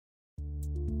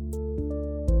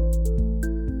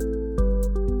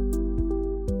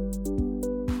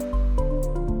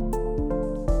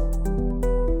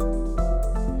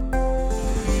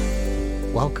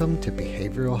Welcome to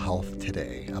Behavioral Health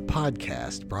Today, a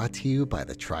podcast brought to you by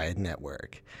the Triad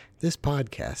Network. This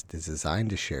podcast is designed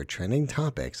to share trending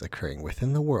topics occurring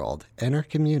within the world and our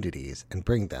communities and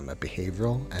bring them a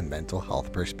behavioral and mental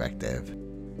health perspective.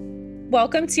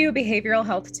 Welcome to Behavioral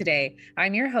Health Today.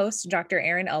 I'm your host, Dr.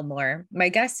 Erin Elmore. My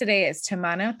guest today is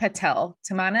Tamanna Patel.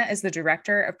 Tamanna is the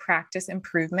Director of Practice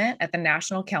Improvement at the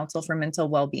National Council for Mental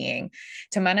Wellbeing.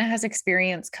 Tamanna has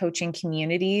experience coaching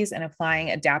communities and applying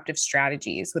adaptive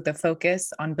strategies with a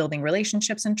focus on building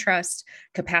relationships and trust,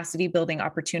 capacity building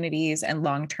opportunities, and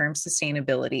long-term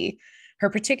sustainability. Her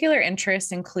particular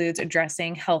interest includes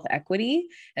addressing health equity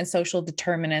and social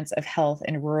determinants of health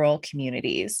in rural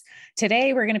communities.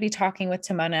 Today, we're going to be talking with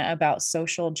Tamanna about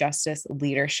social justice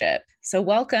leadership. So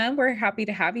welcome. We're happy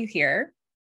to have you here.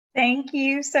 Thank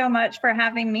you so much for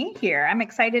having me here. I'm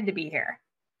excited to be here.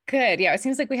 Good. Yeah, it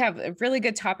seems like we have a really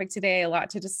good topic today, a lot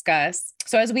to discuss.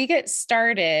 So as we get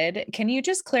started, can you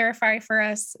just clarify for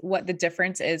us what the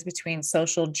difference is between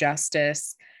social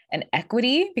justice and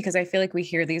equity? Because I feel like we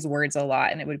hear these words a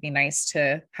lot, and it would be nice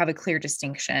to have a clear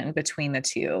distinction between the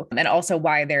two, and also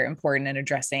why they're important in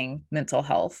addressing mental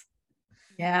health.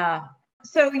 Yeah.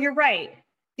 So you're right.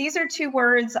 These are two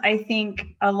words I think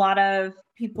a lot of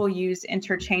people use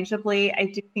interchangeably. I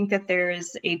do think that there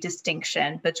is a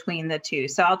distinction between the two.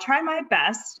 So I'll try my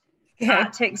best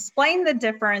to explain the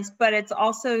difference, but it's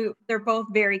also, they're both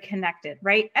very connected,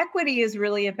 right? Equity is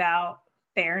really about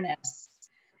fairness,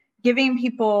 giving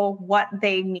people what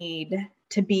they need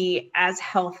to be as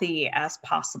healthy as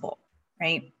possible,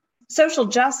 right? Social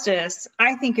justice,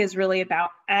 I think, is really about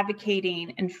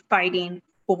advocating and fighting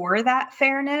for that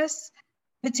fairness,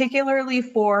 particularly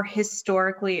for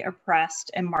historically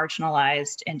oppressed and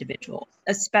marginalized individuals,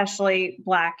 especially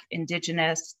Black,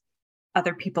 Indigenous,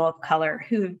 other people of color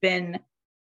who have been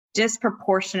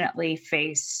disproportionately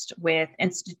faced with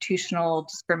institutional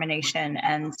discrimination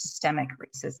and systemic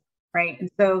racism. Right. And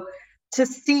so to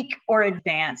seek or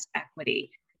advance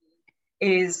equity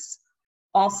is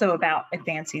also about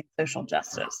advancing social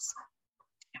justice.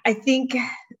 I think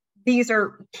these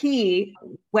are key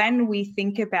when we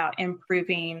think about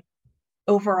improving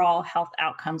overall health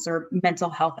outcomes or mental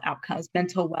health outcomes,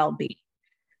 mental well-being,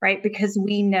 right? Because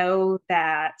we know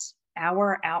that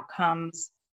our outcomes,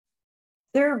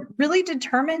 they're really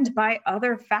determined by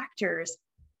other factors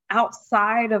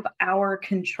outside of our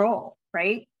control,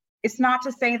 right? It's not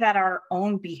to say that our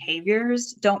own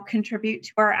behaviors don't contribute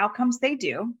to our outcomes. They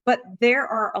do, but there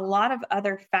are a lot of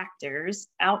other factors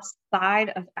outside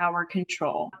of our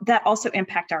control that also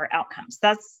impact our outcomes.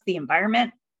 That's the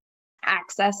environment,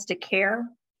 access to care,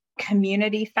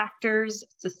 community factors,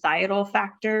 societal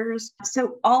factors.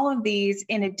 So all of these,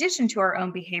 in addition to our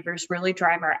own behaviors, really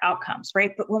drive our outcomes,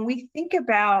 right? But when we think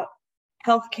about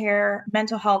healthcare,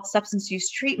 mental health, substance use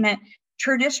treatment,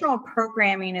 traditional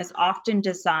programming is often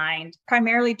designed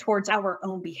primarily towards our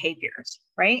own behaviors,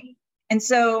 right? And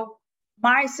so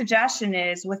my suggestion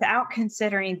is, without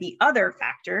considering the other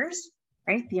factors,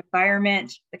 right? The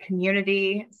environment, the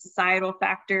community, societal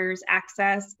factors,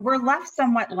 access, we're left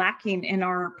somewhat lacking in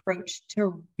our approach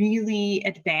to really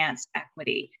advance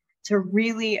equity, to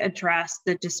really address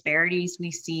the disparities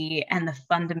we see and the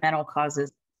fundamental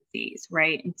causes of disease,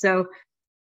 right? And so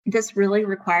this really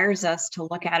requires us to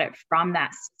look at it from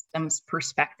that systems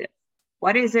perspective.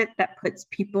 What is it that puts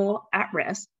people at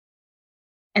risk?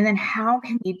 And then how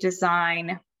can we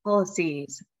design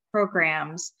policies,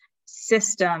 programs,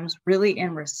 systems really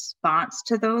in response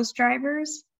to those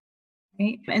drivers?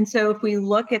 Right? And so if we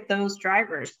look at those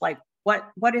drivers, like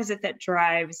what is it that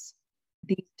drives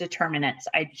these determinants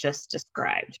I just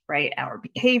described, right? Our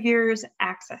behaviors,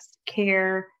 access to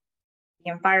care,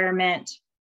 the environment,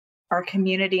 our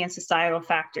community and societal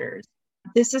factors.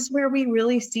 This is where we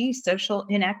really see social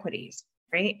inequities,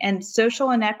 right? And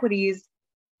social inequities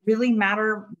really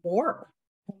matter more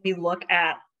when we look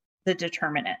at the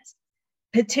determinants,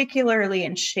 particularly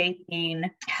in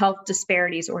shaping health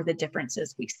disparities or the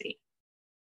differences we see.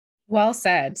 Well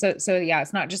said. So yeah,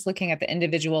 it's not just looking at the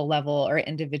individual level or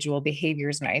individual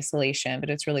behaviors in isolation, but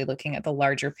it's really looking at the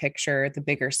larger picture, the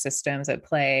bigger systems at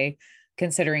play,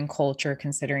 considering culture,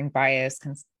 considering bias,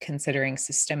 considering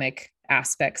systemic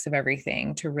aspects of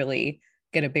everything to really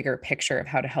get a bigger picture of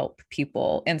how to help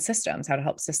people and systems, how to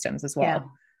help systems as well.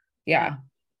 Yeah.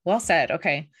 Well said.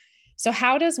 Okay. So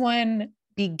how does one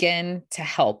begin to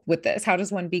help with this? How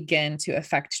does one begin to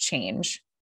affect change?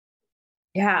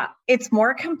 Yeah, it's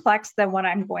more complex than what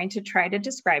I'm going to try to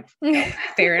describe.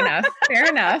 Fair enough. Fair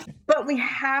enough. But we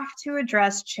have to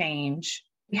address change.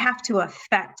 We have to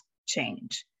affect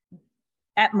change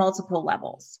at multiple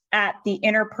levels. At the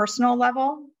interpersonal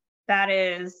level, that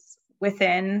is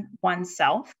within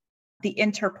oneself, the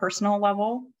interpersonal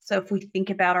level. So if we think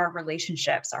about our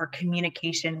relationships, our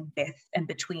communication with and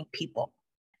between people,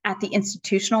 at the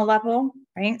institutional level,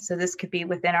 right? So this could be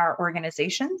within our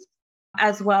organizations,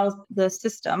 as well as the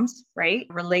systems, right?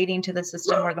 Relating to the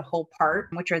system or the whole part,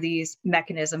 which are these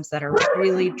mechanisms that are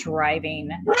really driving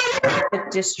the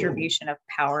distribution of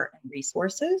power and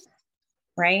resources,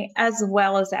 right? As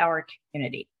well as our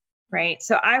community, right?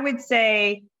 So I would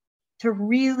say to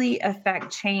really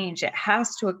affect change, it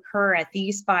has to occur at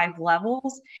these 5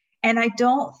 levels. And I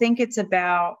don't think it's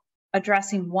about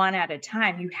addressing one at a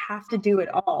time. You have to do it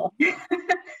all,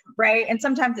 right? And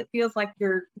sometimes it feels like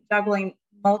you're juggling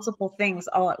multiple things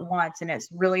all at once, and it's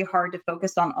really hard to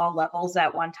focus on all levels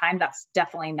at one time. That's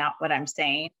definitely not what I'm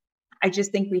saying. I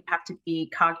just think we have to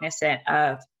be cognizant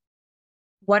of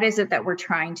what is it that we're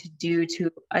trying to do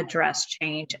to address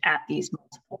change at these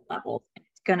multiple levels.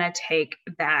 It's going to take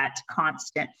that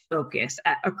constant focus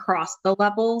across the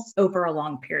levels over a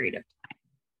long period of time.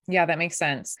 Yeah, that makes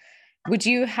sense. Would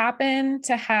you happen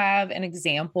to have an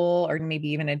example or maybe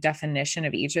even a definition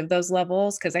of each of those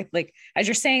levels? Because I like, as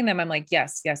you're saying them, I'm like,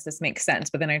 yes, this makes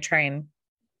sense. But then I try and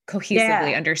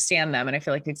cohesively understand them. And I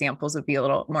feel like examples would be a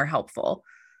little more helpful.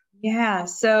 Yeah.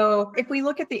 So if we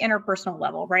look at the interpersonal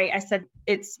level, right, I said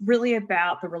it's really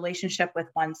about the relationship with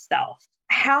oneself.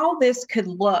 How this could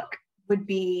look would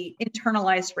be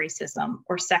internalized racism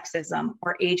or sexism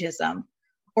or ageism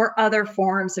or other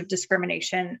forms of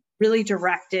discrimination really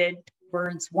directed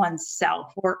towards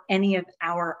oneself or any of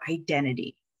our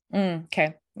identity.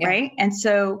 Okay. Yeah. Right. And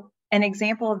so an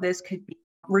example of this could be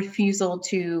refusal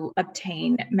to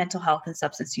obtain mental health and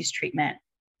substance use treatment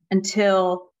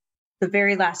until the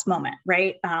very last moment,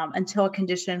 right? Until a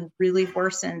condition really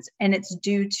worsens. And it's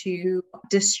due to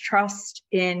distrust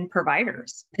in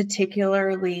providers,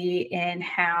 particularly in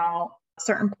how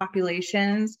certain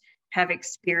populations have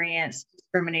experienced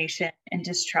discrimination and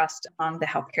distrust among the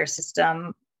healthcare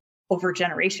system over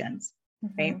generations,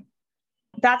 right?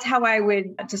 That's how I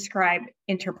would describe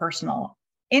interpersonal.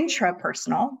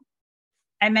 Intrapersonal,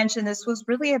 I mentioned this was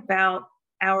really about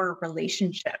our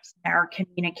relationships, our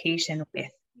communication with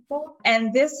people.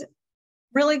 And this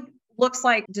really looks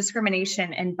like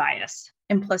discrimination and bias,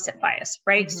 implicit bias,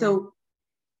 right? So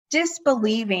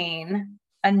disbelieving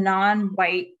a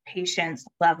non-white patient's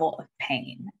level of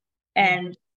pain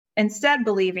and instead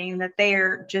believing that they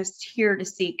are just here to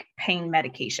seek pain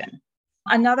medication.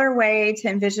 Another way to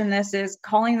envision this is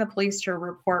calling the police to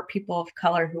report people of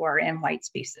color who are in white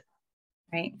spaces,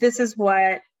 right? This is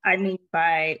what I mean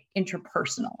by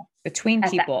interpersonal. Between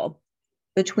people.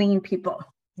 Between people.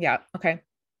 Yeah. Okay.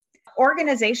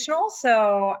 Organizational.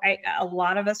 So a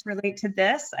lot of us relate to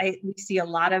this. We see a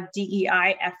lot of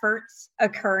DEI efforts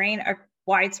occurring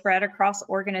widespread across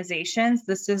organizations.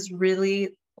 This is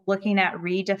really looking at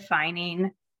redefining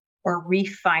or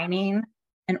refining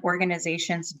an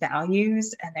organization's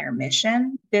values and their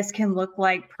mission. This can look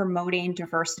like promoting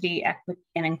diversity, equity,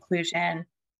 and inclusion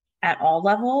at all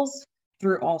levels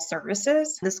through all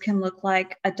services. This can look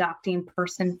like adopting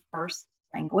person-first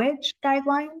language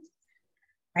guidelines,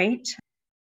 right?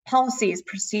 Policies,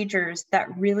 procedures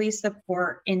that really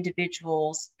support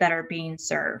individuals that are being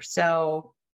served.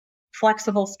 So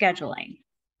flexible scheduling,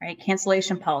 right?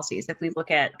 Cancellation policies, if we look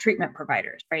at treatment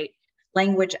providers, right?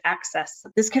 Language access.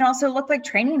 This can also look like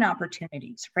training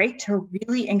opportunities, right? To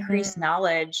really increase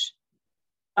knowledge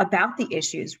about the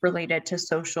issues related to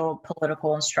social,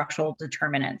 political, and structural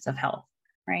determinants of health,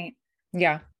 right?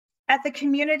 Yeah. At the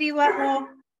community level,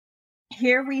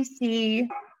 here we see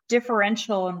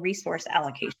differential and resource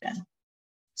allocation.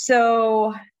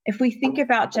 So if we think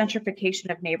about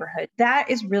gentrification of neighborhoods, that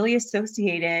is really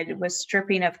associated with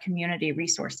stripping of community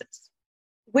resources.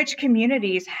 Which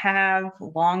communities have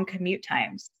long commute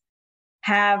times,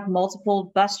 have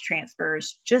multiple bus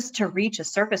transfers just to reach a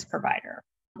service provider?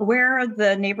 Where are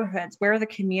the neighborhoods? Where are the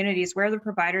communities? Where are the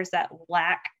providers that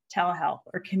lack telehealth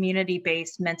or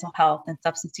community-based mental health and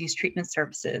substance use treatment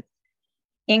services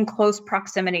in close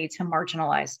proximity to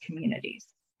marginalized communities?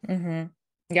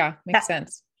 Yeah, makes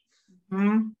sense.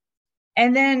 And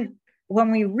then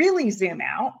when we really zoom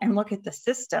out and look at the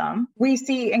system, we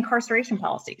see incarceration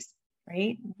policies,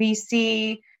 right? We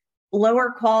see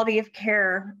lower quality of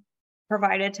care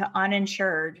provided to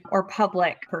uninsured or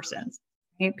public persons,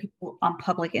 right? People on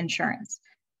public insurance.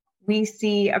 We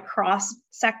see across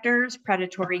sectors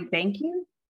predatory banking.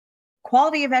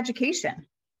 Quality of education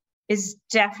is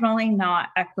definitely not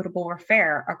equitable or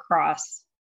fair across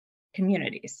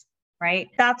communities, right?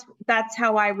 That's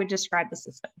how I would describe the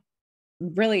system.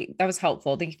 Really, that was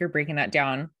helpful. Thank you for breaking that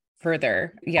down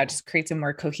further. Yeah, just creates a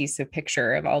more cohesive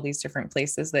picture of all these different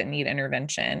places that need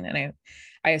intervention. And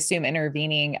I assume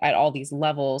intervening at all these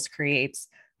levels creates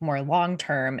more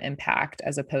long-term impact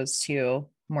as opposed to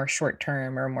more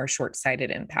short-term or more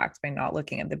short-sighted impact by not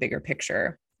looking at the bigger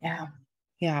picture. Yeah.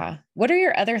 Yeah. What are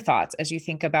your other thoughts as you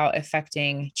think about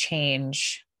affecting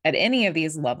change at any of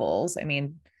these levels? I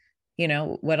mean,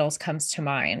 what else comes to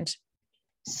mind?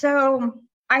 So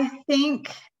I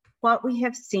think what we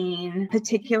have seen,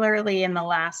 particularly in the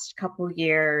last couple of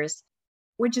years,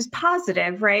 which is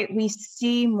positive, right? We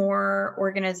see more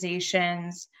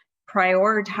organizations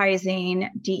prioritizing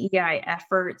DEI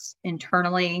efforts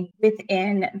internally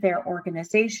within their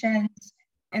organizations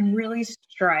and really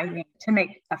striving to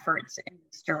make efforts in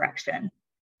this direction.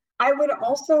 I would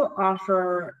also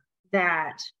offer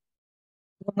that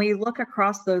when we look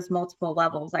across those multiple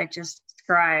levels I just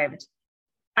described,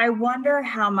 I wonder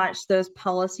how much those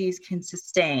policies can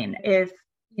sustain if,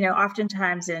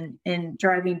 oftentimes in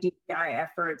driving DEI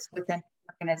efforts within an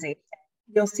organization,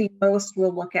 you'll see most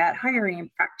will look at hiring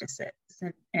practices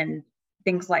and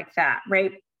things like that,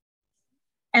 right?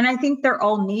 And I think they're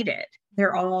all needed.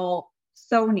 They're all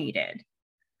so needed.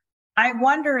 I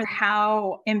wonder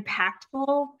how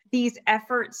impactful these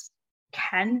efforts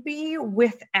can be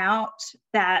without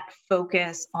that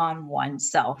focus on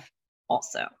oneself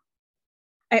also.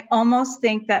 I almost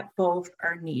think that both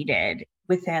are needed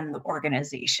within the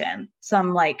organization.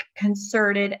 Some like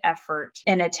concerted effort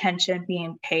and attention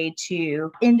being paid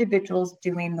to individuals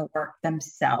doing the work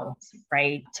themselves,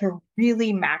 right? To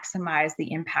really maximize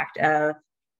the impact of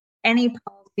any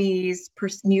policies,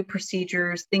 new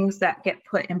procedures, things that get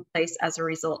put in place as a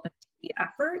result of the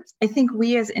efforts. I think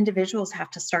we as individuals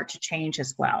have to start to change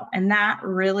as well. And that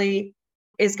really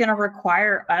is going to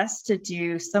require us to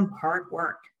do some hard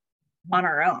work on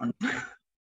our own.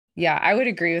 Yeah, I would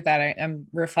agree with that. I'm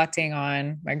reflecting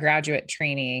on my graduate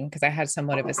training because I had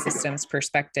somewhat of a systems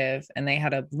perspective, and they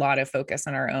had a lot of focus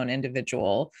on our own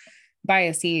individual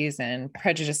biases and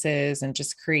prejudices and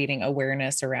just creating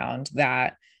awareness around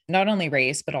that, not only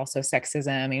race, but also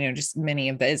sexism, just many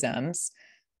of the isms.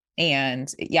 And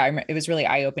yeah, it was really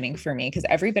eye-opening for me because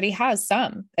everybody has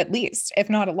some, at least, if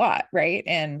not a lot, right?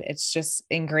 And it's just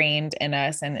ingrained in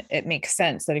us. And it makes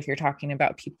sense that if you're talking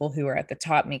about people who are at the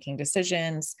top making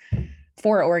decisions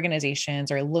for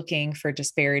organizations or looking for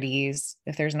disparities,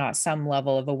 if there's not some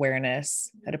level of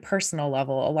awareness at a personal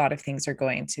level, a lot of things are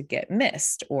going to get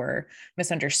missed or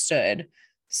misunderstood.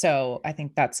 So I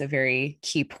think that's a very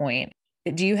key point.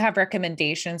 Do you have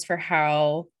recommendations for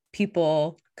how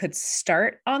people could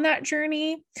start on that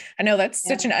journey? I know that's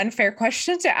such an unfair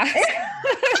question to ask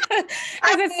because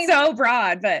it's so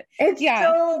broad, but it's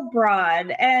so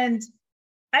broad. And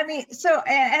I mean,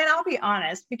 and I'll be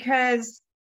honest, because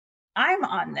I'm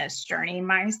on this journey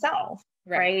myself,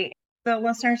 right? The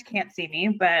listeners can't see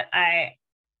me, but I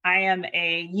am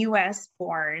a US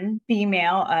born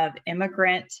female of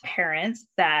immigrant parents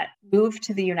that moved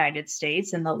to the United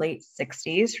States in the late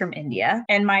 60s from India.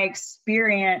 And my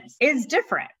experience is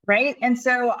different, right? And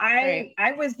so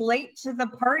I was late to the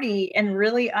party and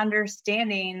really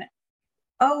understanding,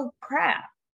 oh crap,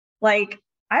 like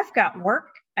I've got work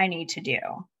I need to do.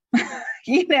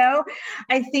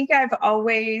 I think I've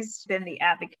always been the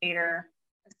advocator,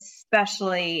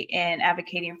 especially in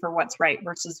advocating for what's right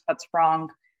versus what's wrong,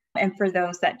 and for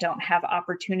those that don't have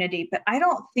opportunity. But I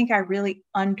don't think I really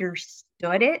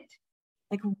understood it,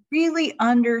 really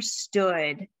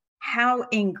understood how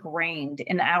ingrained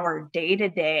in our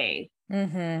day-to-day,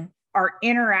 our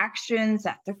interactions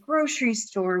at the grocery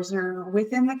stores or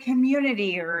within the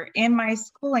community or in my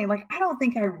schooling. I don't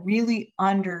think I really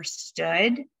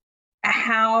understood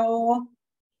how,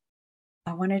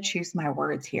 I want to choose my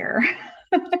words here,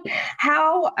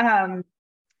 how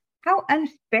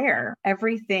unfair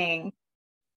everything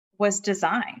was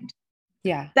designed.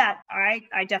 Yeah. That I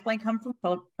definitely come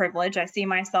from privilege. I see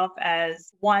myself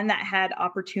as one that had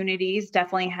opportunities,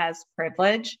 definitely has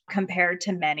privilege compared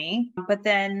to many. But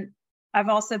then I've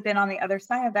also been on the other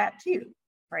side of that too,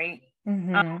 right?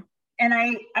 And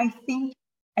I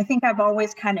think I've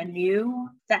always kind of knew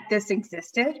that this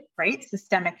existed, right?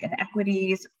 Systemic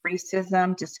inequities,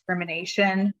 racism,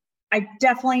 discrimination. I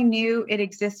definitely knew it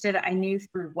existed. I knew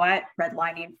through what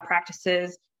redlining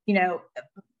practices, the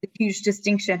huge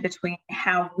distinction between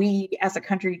how we as a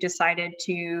country decided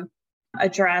to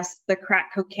address the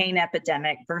crack cocaine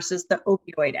epidemic versus the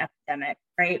opioid epidemic,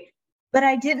 right? But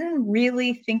I didn't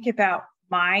really think about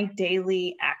my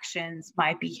daily actions,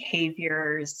 my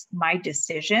behaviors, my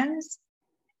decisions,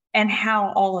 and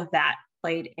how all of that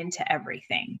played into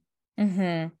everything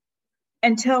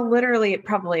until literally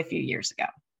probably a few years ago.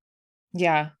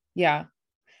 Yeah.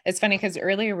 It's funny because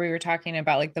earlier we were talking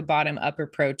about like the bottom up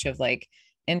approach of like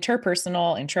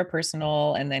interpersonal,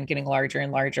 intrapersonal, and then getting larger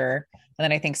and larger. And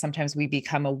then I think sometimes we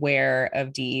become aware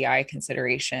of DEI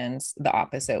considerations the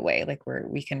opposite way, like where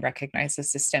we can recognize the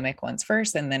systemic ones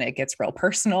first, and then it gets real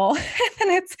personal.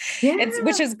 And it's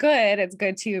which is good. It's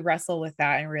good to wrestle with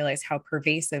that and realize how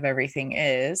pervasive everything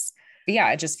is. But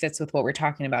yeah, it just fits with what we're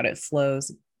talking about. It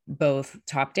flows both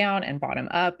top down and bottom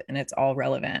up, and it's all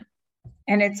relevant.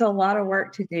 And it's a lot of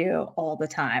work to do all the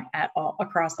time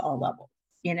across all levels,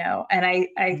 and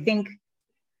I think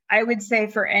I would say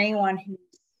for anyone who's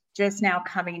just now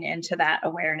coming into that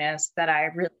awareness that I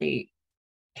really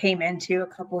came into a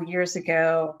couple years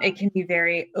ago, it can be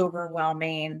very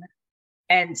overwhelming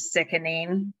and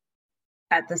sickening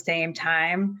at the same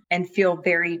time and feel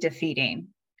very defeating.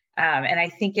 And I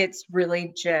think it's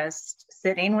really just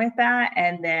sitting with that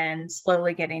and then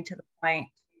slowly getting to the point,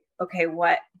 okay,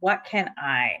 what can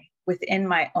I, within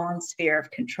my own sphere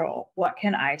of control, what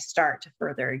can I start to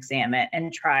further examine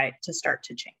and try to start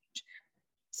to change?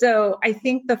 So I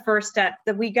think the first step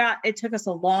that it took us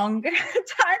a long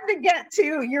time to get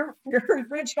to your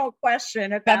original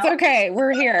question. That's okay.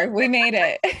 We're here. We made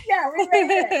it. Yeah, we made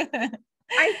it.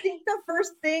 I think the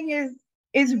first thing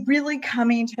is really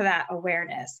coming to that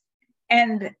awareness.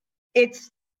 And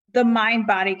it's the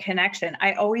mind-body connection.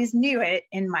 I always knew it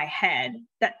in my head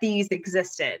that these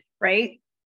existed, right?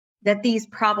 That these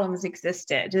problems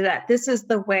existed, that this is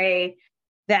the way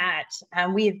that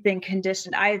we've been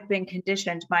conditioned. I've been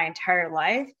conditioned my entire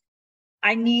life.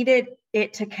 I needed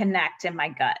it to connect in my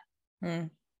gut. And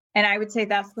I would say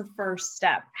that's the first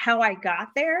step. How I got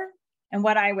there and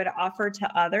what I would offer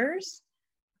to others,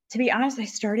 to be honest, I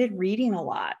started reading a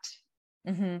lot.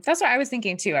 That's what I was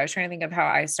thinking too. I was trying to think of how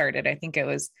I started. I think it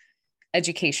was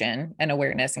education and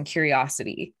awareness and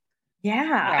curiosity.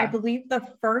 Yeah. I believe the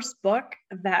first book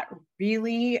that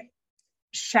really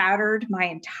shattered my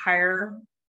entire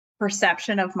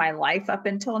perception of my life up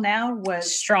until now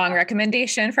was strong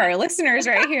recommendation for our listeners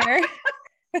right here.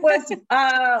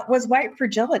 was White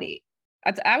Fragility.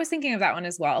 I was thinking of that one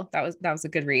as well. That was a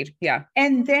good read. Yeah.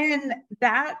 And then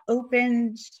that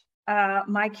opened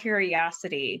my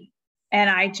curiosity, and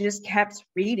I just kept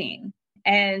reading.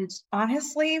 And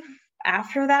honestly,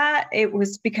 after that, it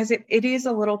was because it is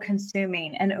a little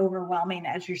consuming and overwhelming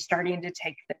as you're starting to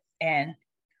take this in.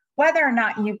 Whether or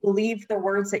not you believe the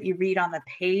words that you read on the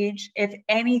page, if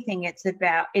anything, it's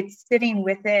sitting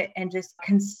with it and just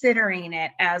considering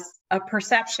it as a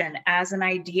perception, as an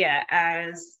idea,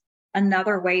 as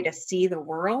another way to see the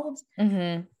world.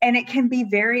 And it can be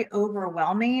very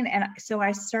overwhelming. And so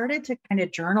I started to kind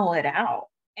of journal it out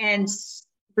and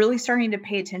really starting to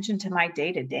pay attention to my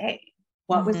day-to-day.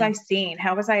 What was I seeing?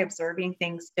 How was I observing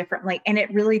things differently? And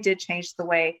it really did change the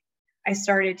way I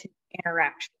started to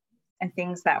interact and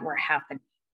things that were happening.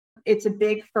 It's a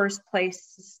big first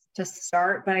place to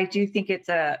start, but I do think it's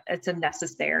a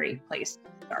necessary place to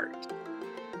start.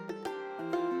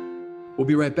 We'll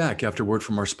be right back after word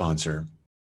from our sponsor.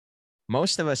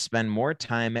 Most of us spend more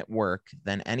time at work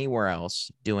than anywhere else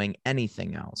doing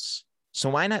anything else. So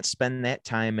why not spend that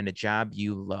time in a job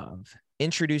you love?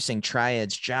 Introducing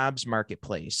Triad's Jobs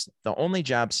Marketplace, the only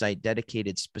job site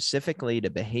dedicated specifically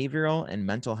to behavioral and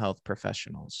mental health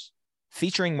professionals.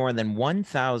 Featuring more than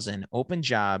 1,000 open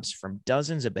jobs from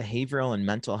dozens of behavioral and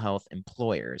mental health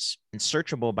employers, and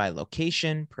searchable by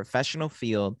location, professional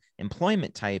field,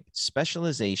 employment type,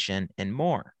 specialization, and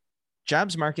more.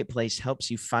 Jobs Marketplace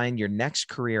helps you find your next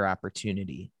career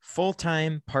opportunity.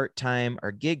 Full-time, part-time,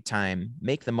 or gig time,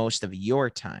 make the most of your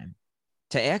time.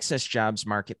 To access Jobs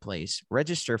Marketplace,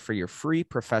 register for your free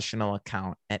professional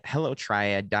account at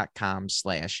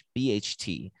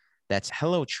hellotriad.com/BHT. That's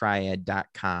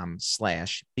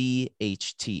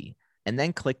hellotriad.com/BHT, and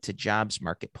then click to Jobs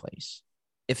Marketplace.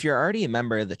 If you're already a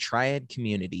member of the Triad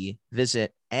community,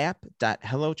 visit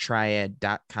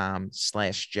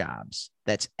app.hellotriad.com/jobs.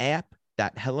 That's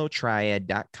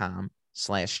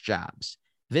app.hellotriad.com/jobs.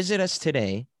 Visit us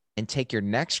today and take your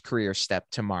next career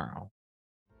step tomorrow.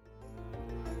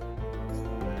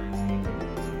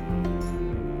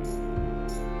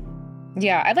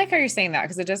 Yeah, I like how you're saying that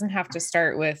because it doesn't have to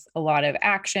start with a lot of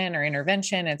action or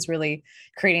intervention. It's really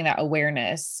creating that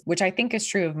awareness, which I think is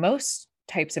true of most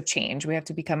types of change. We have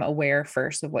to become aware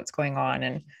first of what's going on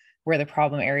and where the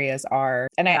problem areas are.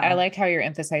 And I like how you're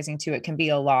emphasizing too, it can be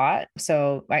a lot.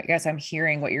 So I guess I'm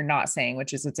hearing what you're not saying,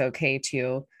 which is it's okay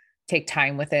to take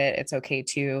time with it. It's okay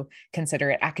to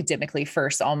consider it academically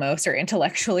first almost, or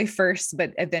intellectually first,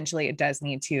 but eventually it does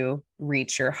need to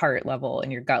reach your heart level and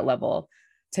your gut level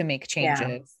to make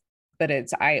changes. But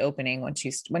it's eye-opening once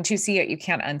you see it, you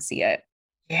can't unsee it.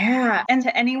 Yeah. And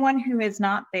to anyone who is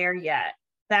not there yet,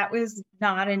 that was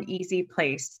not an easy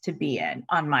place to be in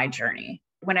on my journey.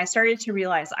 When I started to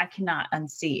realize I cannot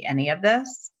unsee any of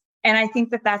this, and I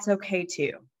think that that's okay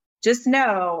too. Just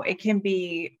know it can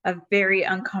be a very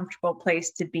uncomfortable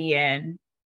place to be in,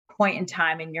 point in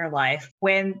time in your life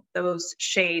when those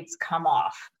shades come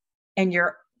off and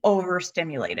you're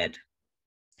overstimulated.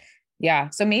 Yeah.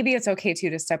 So maybe it's okay too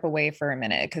to step away for a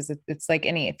minute, because it's like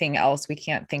anything else. We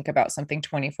can't think about something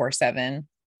 24/7,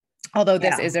 although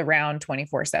this is around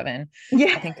 24/7.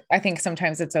 Yeah. I think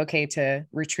sometimes it's okay to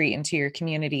retreat into your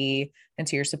community,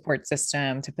 into your support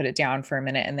system, to put it down for a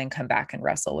minute and then come back and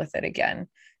wrestle with it again.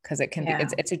 Cause it can be,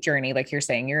 it's a journey. Like you're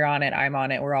saying, you're on it. I'm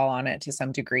on it. We're all on it to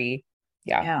some degree.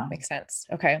 Yeah. Makes sense.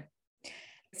 Okay.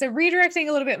 So redirecting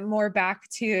a little bit more back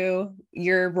to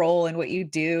your role and what you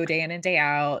do day in and day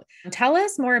out, tell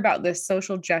us more about the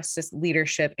Social Justice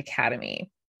Leadership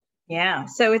Academy. Yeah.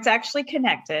 So it's actually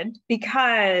connected,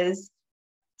 because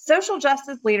Social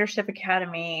Justice Leadership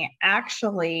Academy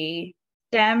actually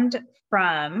stemmed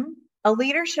from a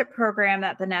leadership program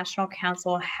that the National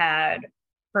Council had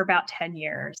for about 10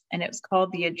 years, and it was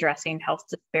called the Addressing Health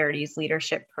Disparities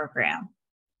Leadership Program.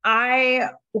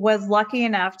 I was lucky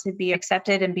enough to be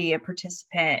accepted and be a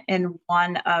participant in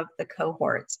one of the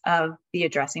cohorts of the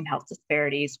Addressing Health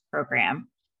Disparities program.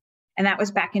 And that was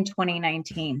back in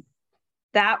 2019.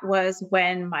 That was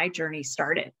when my journey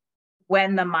started,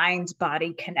 when the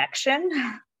mind-body connection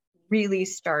really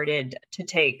started to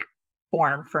take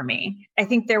form for me. I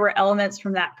think there were elements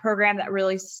from that program that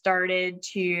really started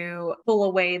to pull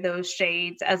away those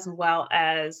shades, as well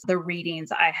as the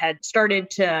readings I had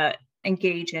started to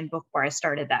engage in before I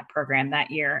started that program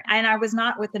that year. And I was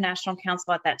not with the National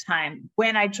Council at that time.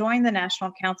 When I joined the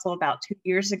National Council about 2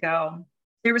 years ago,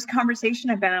 there was conversation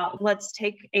about, let's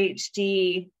take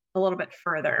HD a little bit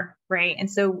further, right? And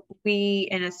so we,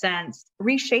 in a sense,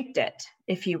 reshaped it,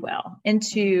 if you will,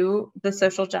 into the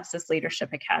Social Justice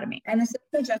Leadership Academy. And the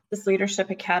Social Justice Leadership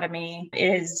Academy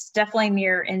is definitely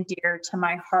near and dear to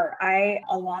my heart. I,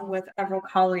 along with several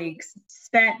colleagues,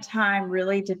 spent time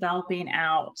really developing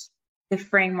out the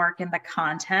framework and the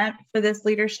content for this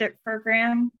leadership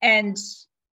program. And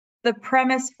the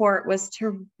premise for it was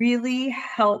to really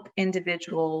help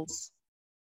individuals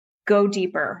go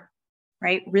deeper,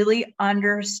 right? Really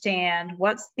understand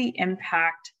what's the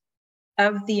impact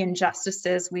of the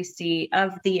injustices we see,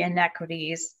 of the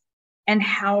inequities, and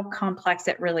how complex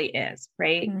it really is,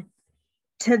 right? Mm-hmm.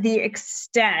 To the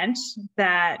extent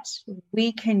that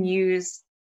we can use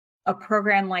a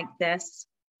program like this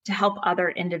to help other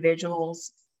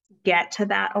individuals get to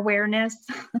that awareness,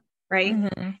 right?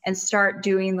 Mm-hmm. And start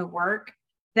doing the work.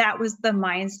 That was the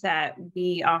mindset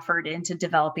we offered into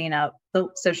developing the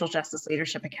Social Justice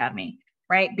Leadership Academy,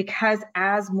 right? Because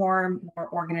as more and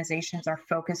more organizations are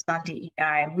focused on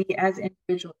DEI, we as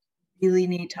individuals really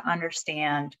need to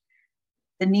understand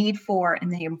the need for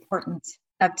and the importance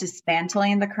of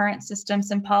dismantling the current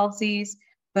systems and policies,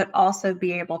 but also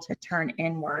be able to turn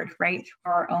inward, right?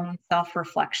 Through our own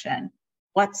self-reflection.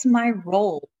 What's my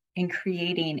role in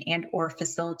creating and or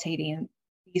facilitating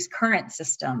these current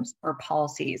systems or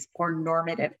policies or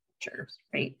normative features,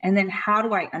 right? And then how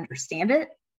do I understand it?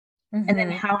 Mm-hmm. And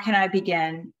then how can I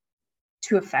begin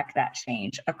to affect that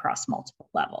change across multiple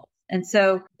levels? And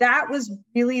so that was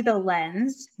really the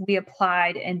lens we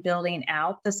applied in building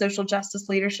out the Social Justice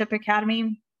Leadership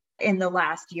Academy in the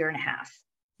last year and a half.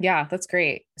 Yeah, that's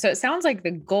great. So it sounds like the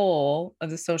goal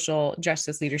of the Social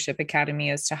Justice Leadership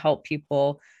Academy is to help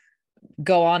people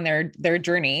go on their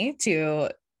journey to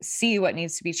see what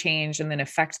needs to be changed and then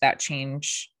affect that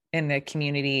change in the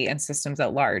community and systems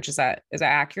at large. Is that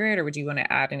accurate, or would you want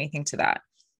to add anything to that?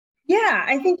 Yeah,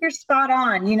 I think you're spot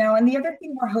on. And the other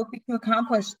thing we're hoping to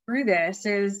accomplish through this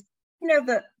is,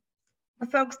 the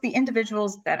folks, the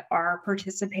individuals that are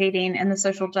participating in the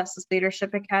Social Justice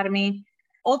Leadership Academy,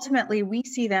 ultimately, we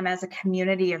see them as a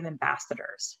community of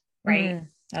ambassadors, right?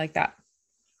 I like that.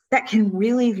 That can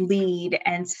really lead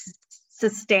and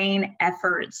sustain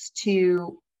efforts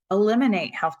to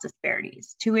eliminate health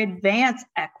disparities, to advance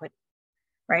equity,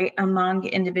 right, among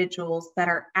individuals that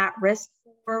are at risk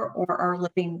for or are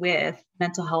living with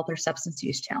mental health or substance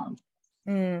use challenges,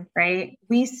 right?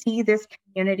 We see this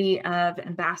community of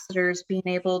ambassadors being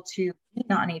able to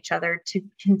lean on each other to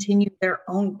continue their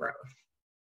own growth,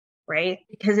 right?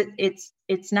 Because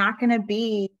it's not going to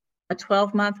be a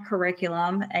 12-month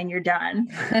curriculum and you're done.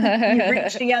 You've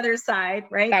reached the other side,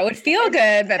 right? That would feel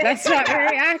good, but that's not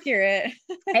very accurate.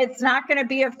 It's not going to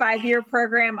be a 5-year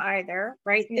program either,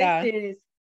 right? Yeah.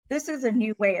 This is a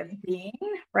new way of being,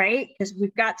 right? Because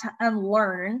we've got to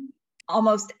unlearn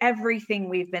almost everything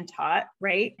we've been taught,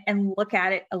 right? And look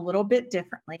at it a little bit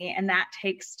differently. And that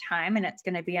takes time, and it's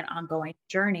going to be an ongoing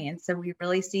journey. And so we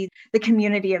really see the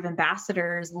community of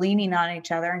ambassadors leaning on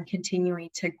each other and continuing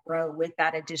to grow with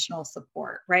that additional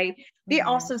support, right? We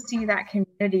also see that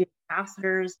community of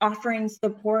ambassadors offering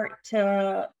support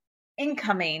to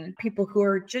incoming people who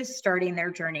are just starting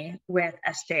their journey with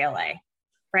SJLA,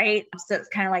 right? So it's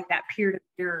kind of like that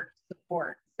peer-to-peer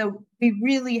support. So we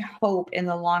really hope in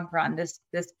the long run, this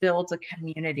builds a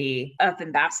community of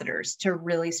ambassadors to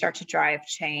really start to drive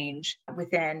change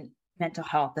within mental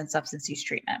health and substance use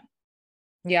treatment.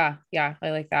 Yeah, I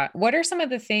like that. What are some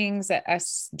of the things that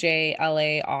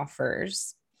SJLA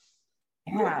offers?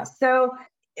 Yeah, so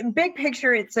big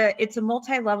picture, it's a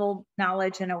multi-level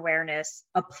knowledge and awareness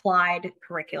applied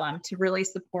curriculum to really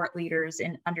support leaders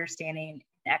in understanding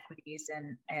inequities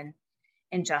and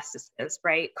injustices,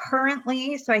 right?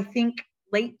 Currently, so I think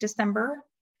late December,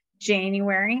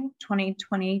 January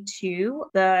 2022,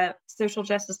 the Social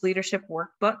Justice Leadership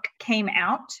Workbook came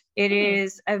out. It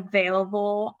is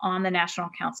available on the National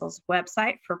Council's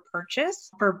website for purchase.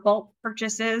 For bulk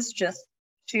purchases, just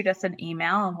shoot us an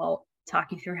email and we'll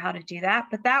talk you through how to do that.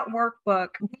 But that workbook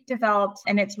we developed,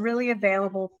 and it's really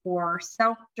available for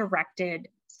self-directed,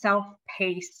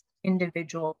 self-paced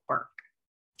individual work.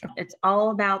 It's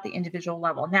all about the individual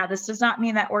level. Now, this does not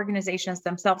mean that organizations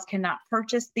themselves cannot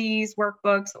purchase these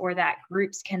workbooks or that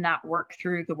groups cannot work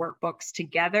through the workbooks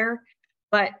together,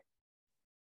 but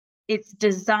it's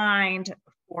designed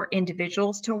for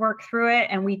individuals to work through it.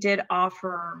 And we did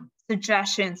offer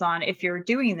suggestions on, if you're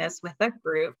doing this with a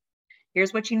group,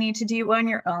 here's what you need to do on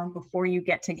your own before you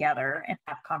get together and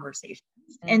have conversations.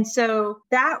 And so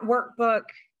that workbook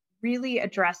really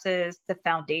addresses the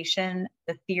foundation,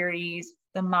 the theories,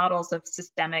 the models of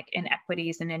systemic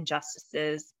inequities and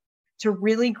injustices to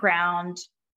really ground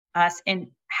us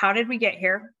in how did we get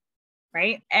here,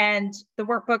 right? And the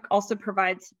workbook also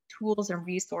provides tools and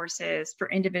resources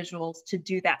for individuals to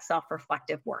do that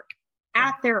self-reflective work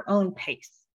at their own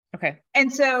pace. Okay.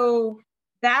 And so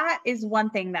that is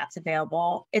one thing that's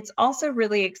available. It's also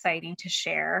really exciting to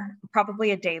share,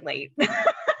 probably a day late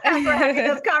after having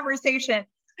this conversation.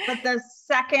 But the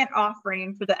second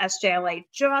offering for the SJLA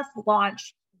just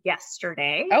launched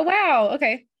yesterday. Oh, wow.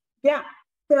 Okay. Yeah.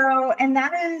 So, and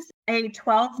that is a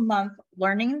 12-month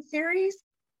learning series.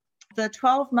 The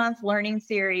 12-month learning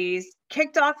series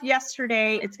kicked off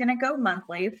yesterday. It's going to go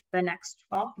monthly for the next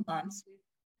 12 months.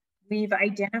 We've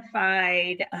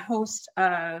identified a host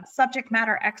of subject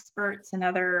matter experts and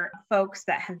other folks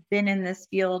that have been in this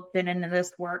field, been in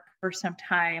this work for some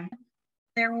time.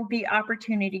 There will be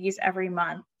opportunities every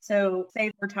month. So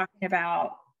say we're talking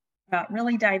about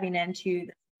really diving into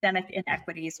the systemic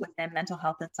inequities within mental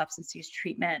health and substance use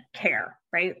treatment care,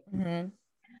 right? Mm-hmm.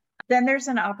 Then there's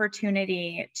an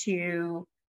opportunity to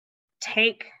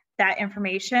take that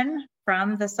information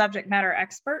from the subject matter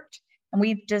expert, and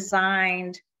we've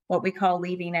designed what we call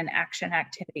leaving in action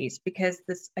activities, because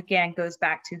this again goes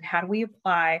back to how do we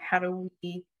apply, how do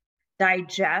we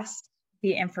digest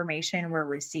the information we're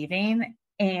receiving,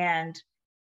 and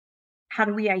how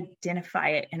do we identify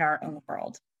it in our own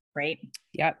world, right?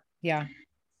 Yep. Yeah.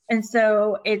 And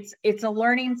so it's a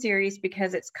learning series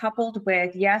because it's coupled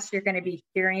with, yes, you're going to be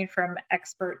hearing from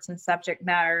experts and subject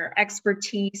matter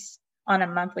expertise on a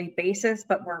monthly basis,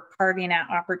 but we're carving out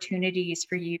opportunities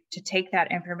for you to take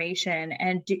that information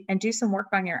and do some work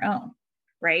on your own,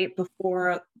 right?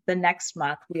 Before the next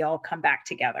month, we all come back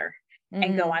together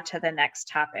and go on to the next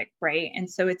topic, right? And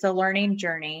so it's a learning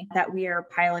journey that we are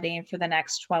piloting for the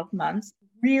next 12 months,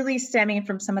 really stemming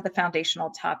from some of the foundational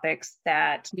topics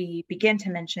that we begin to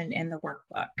mention in the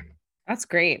workbook. That's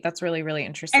great. That's really, really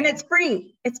interesting. And it's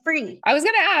free. It's free. I was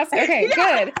going to ask. Okay,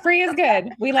 Yeah. Good. Free is good.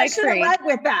 We like I free. led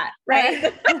with that,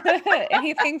 right?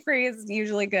 Anything free is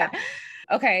usually good.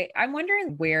 Okay. I'm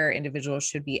wondering where individuals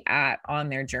should be at on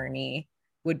their journey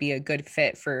would be a good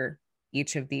fit for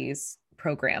each of these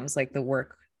programs, like the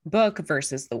workbook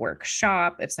versus the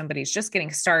workshop. If somebody's just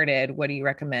getting started, what do you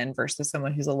recommend versus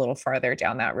someone who's a little farther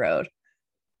down that road?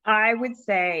 I would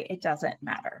say it doesn't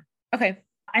matter. Okay.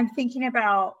 I'm thinking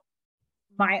about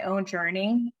my own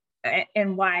journey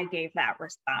and why I gave that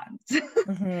response.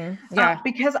 Mm-hmm. Yeah.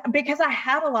 Because I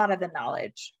had a lot of the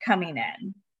knowledge coming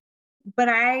in, but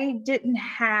I didn't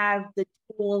have the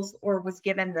tools or was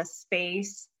given the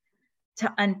space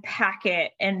to unpack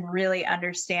it and really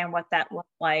understand what that looked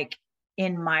like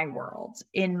in my world,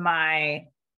 in my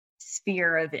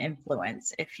sphere of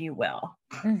influence, if you will.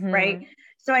 Mm-hmm. Right.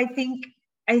 So I think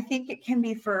it can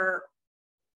be for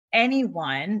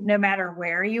anyone, no matter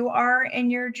where you are in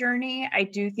your journey. I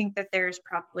do think that there's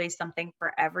probably something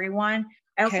for everyone.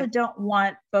 I also don't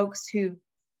want folks who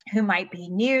might be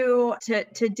new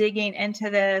to digging into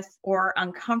this or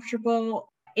uncomfortable.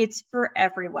 It's for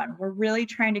everyone. We're really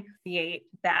trying to create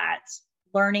that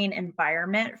learning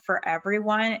environment for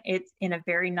everyone. It's in a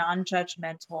very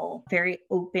non-judgmental, very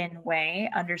open way,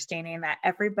 understanding that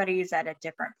everybody's at a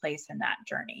different place in that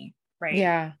journey, right?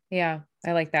 Yeah. Yeah.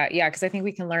 I like that. Yeah. Cause I think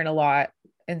we can learn a lot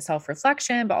in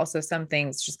self-reflection, but also some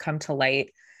things just come to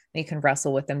light and you can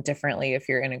wrestle with them differently if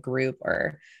you're in a group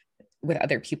or with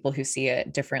other people who see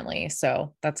it differently.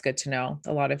 So that's good to know.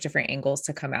 A lot of different angles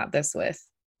to come at this with.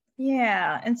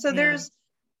 Yeah. And so there's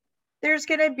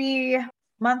going to be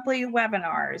monthly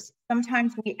webinars.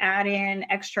 Sometimes we add in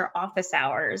extra office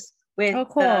hours with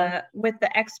the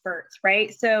experts,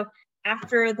 right? So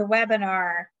after the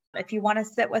webinar, if you want to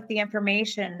sit with the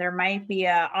information, there might be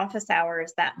office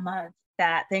hours that month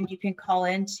that then you can call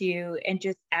into and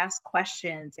just ask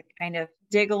questions and kind of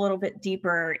dig a little bit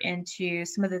deeper into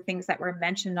some of the things that were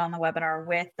mentioned on the webinar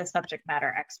with the subject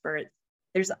matter experts.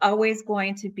 There's always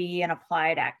going to be an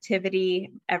applied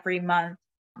activity every month,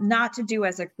 not to do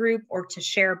as a group or to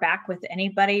share back with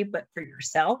anybody, but for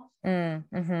yourself,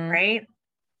 right?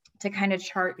 To kind of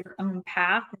chart your own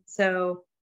path. So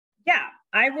yeah,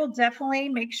 I will definitely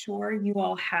make sure you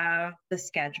all have the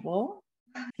schedule.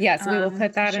 Yes, we will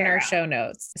put that in our show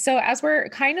notes. So as we're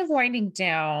kind of winding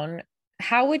down,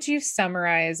 how would you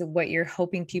summarize what you're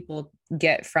hoping people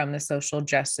get from the Social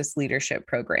Justice Leadership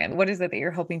Program? What is it that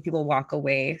you're hoping people walk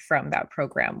away from that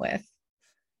program with?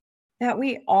 That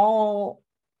we all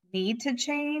need to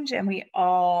change and we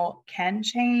all can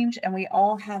change and we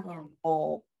all have a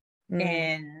role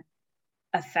in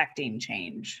affecting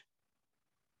change.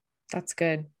 That's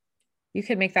good. You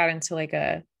could make that into like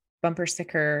a bumper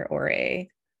sticker or a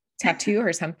tattoo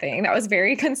or something. That was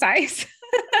very concise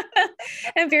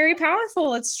and very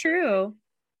powerful. It's true.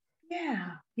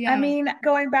 Yeah. I mean,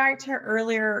 going back to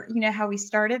earlier, how we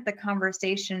started the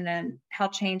conversation and how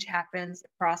change happens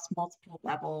across multiple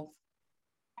levels.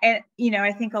 And,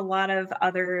 I think a lot of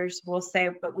others will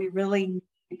say, but we really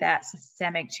need that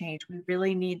systemic change. We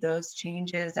really need those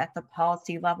changes at the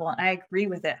policy level. And I agree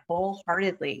with it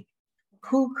wholeheartedly.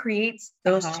 Who creates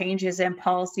those changes in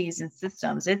policies and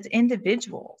systems? It's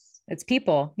individuals. It's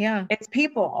people. Yeah. It's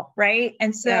people. Right.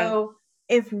 And so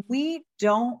if we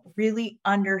don't really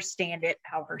understand it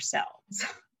ourselves.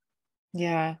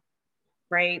 Yeah.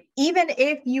 Right. Even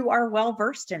if you are well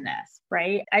versed in this,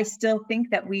 right? I still think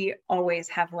that we always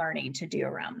have learning to do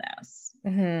around this.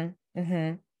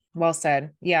 Well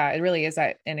said. Yeah. It really is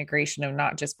that integration of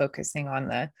not just focusing on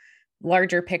the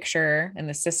larger picture and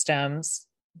the systems,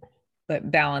 but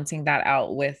balancing that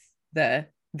out with the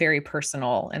very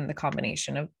personal and the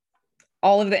combination of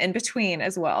all of the in between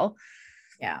as well.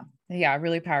 Yeah. Yeah.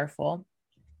 Really powerful.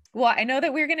 Well, I know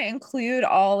that we're going to include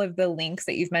all of the links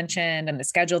that you've mentioned and the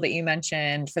schedule that you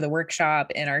mentioned for the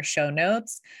workshop in our show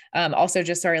notes. Also,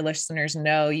 just so our listeners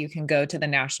know, you can go to the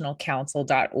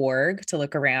nationalcouncil.org to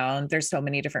look around. There's so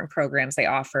many different programs they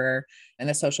offer, and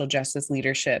the Social Justice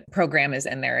Leadership Program is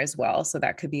in there as well. So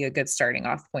that could be a good starting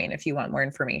off point if you want more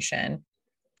information.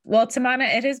 Well, Tamana,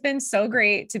 it has been so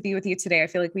great to be with you today. I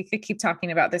feel like we could keep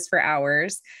talking about this for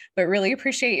hours, but really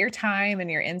appreciate your time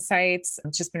and your insights.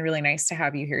 It's just been really nice to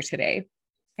have you here today.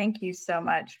 Thank you so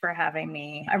much for having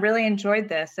me. I really enjoyed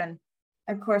this. And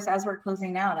of course, as we're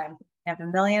closing out, I have a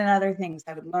million other things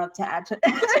I would love to add to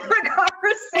the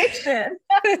conversation.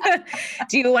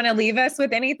 Do you want to leave us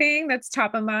with anything that's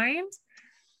top of mind?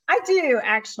 I do,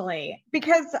 actually,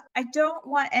 because I don't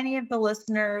want any of the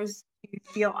listeners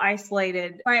to feel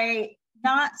isolated by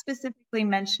not specifically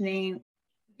mentioning,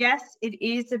 yes, it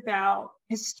is about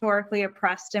historically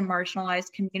oppressed and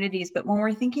marginalized communities, but when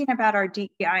we're thinking about our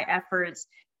DEI efforts,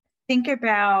 think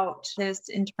about this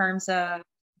in terms of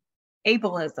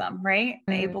ableism, right?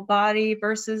 Able body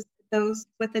versus those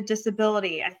with a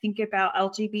disability. I think about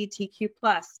LGBTQ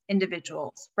plus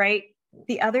individuals, right?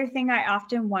 The other thing I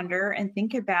often wonder and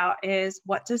think about is,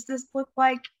 what does this look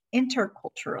like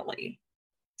interculturally?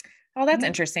 Oh, that's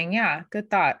interesting. Yeah, good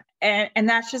thought. And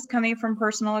that's just coming from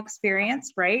personal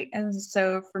experience, right? And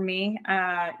so for me,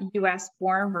 US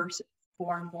born versus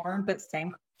foreign born, but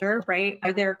same culture, right?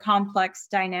 Are there complex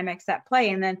dynamics at play?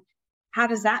 And then how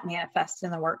does that manifest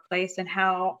in the workplace? And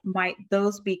how might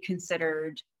those be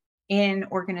considered in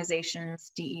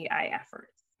organizations' DEI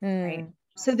efforts, right?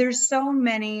 So there's so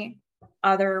many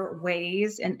other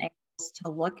ways and angles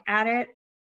to look at it.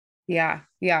 Yeah.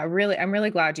 Really. I'm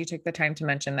really glad you took the time to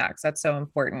mention that, because that's so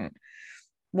important.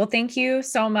 Well, thank you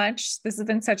so much. This has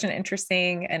been such an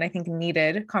interesting and I think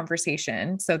needed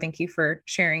conversation. So thank you for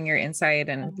sharing your insight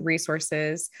and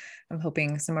resources. I'm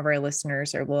hoping some of our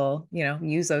listeners will,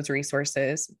 use those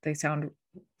resources. They sound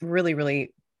really,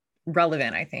 really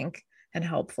relevant, I think, and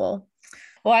helpful.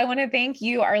 Well, I want to thank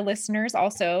you, our listeners,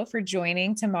 also for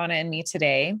joining Tamana and me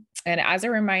today. And as a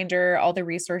reminder, all the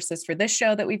resources for this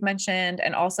show that we've mentioned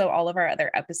and also all of our other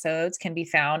episodes can be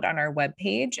found on our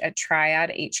webpage at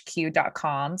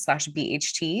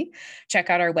triadhq.com/BHT. Check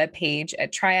out our webpage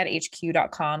at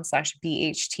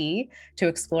triadhq.com/BHT to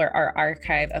explore our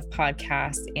archive of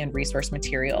podcasts and resource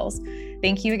materials.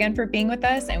 Thank you again for being with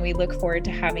us, and we look forward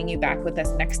to having you back with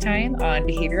us next time on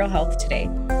Behavioral Health Today.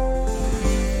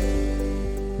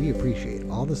 We appreciate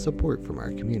all the support from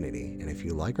our community, and if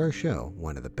you like our show,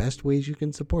 one of the best ways you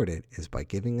can support it is by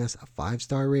giving us a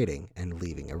 5-star rating and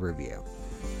leaving a review.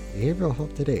 Behavioral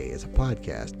Health Today is a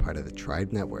podcast part of the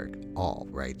Triad Network, all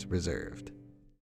rights reserved.